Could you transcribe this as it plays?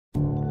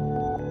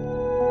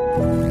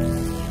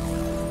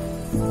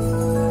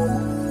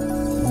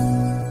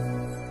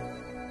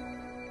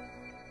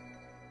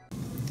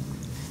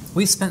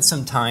We spent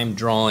some time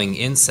drawing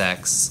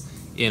insects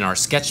in our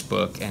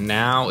sketchbook, and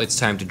now it's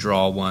time to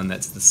draw one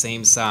that's the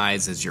same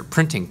size as your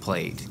printing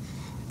plate.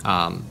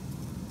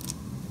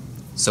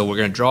 So we're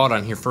going to draw it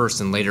on here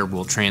first, and later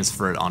we'll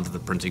transfer it onto the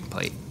printing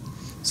plate.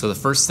 So the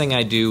first thing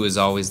I do is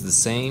always the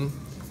same.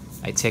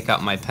 I take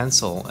out my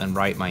pencil and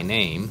write my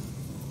name,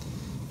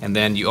 and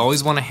then you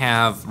always want to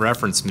have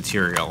reference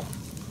material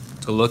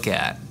to look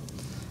at.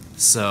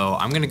 So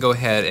I'm going to go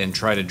ahead and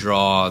try to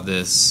draw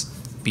this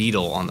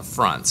beetle on the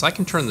front. So I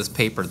can turn this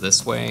paper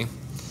this way,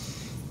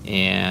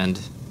 and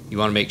you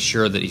want to make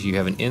sure that if you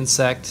have an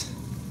insect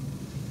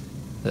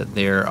that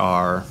there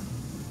are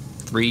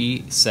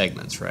 3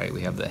 segments, right?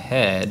 We have the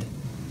head,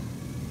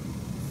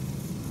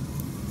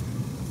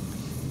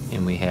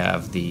 and we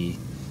have the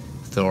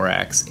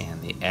thorax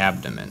and the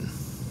abdomen.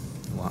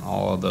 We want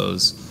all of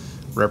those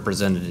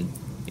represented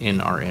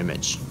in our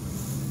image.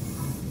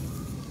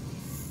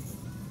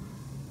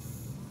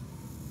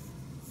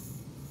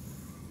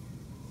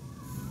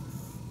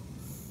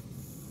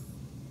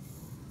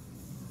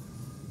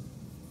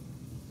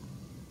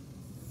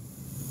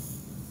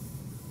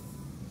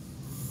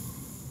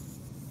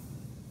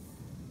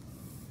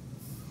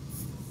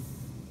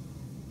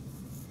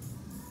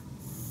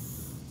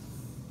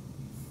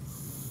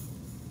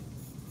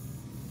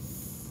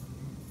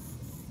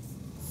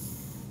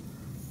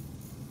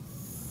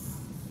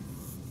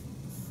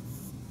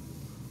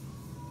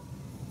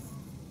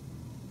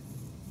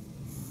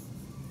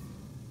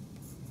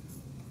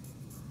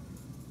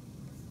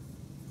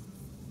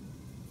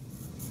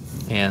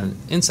 And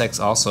insects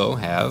also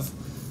have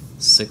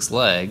 6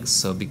 legs,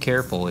 so be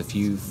careful if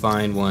you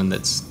find one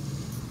that's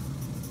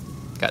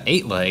got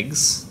 8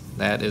 legs.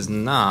 That is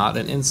not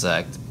an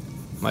insect.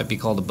 It might be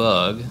called a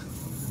bug,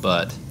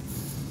 but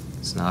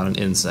it's not an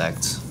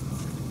insect.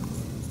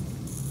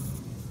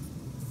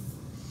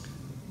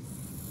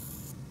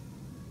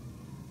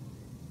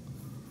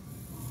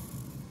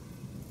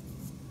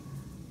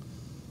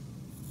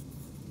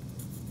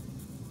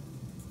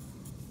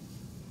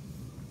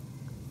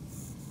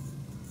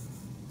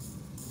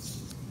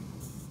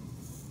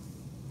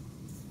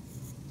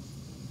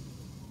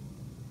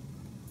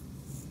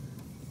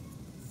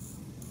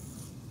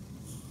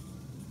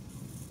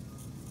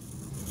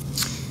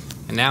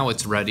 And now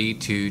it's ready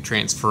to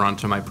transfer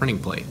onto my printing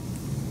plate.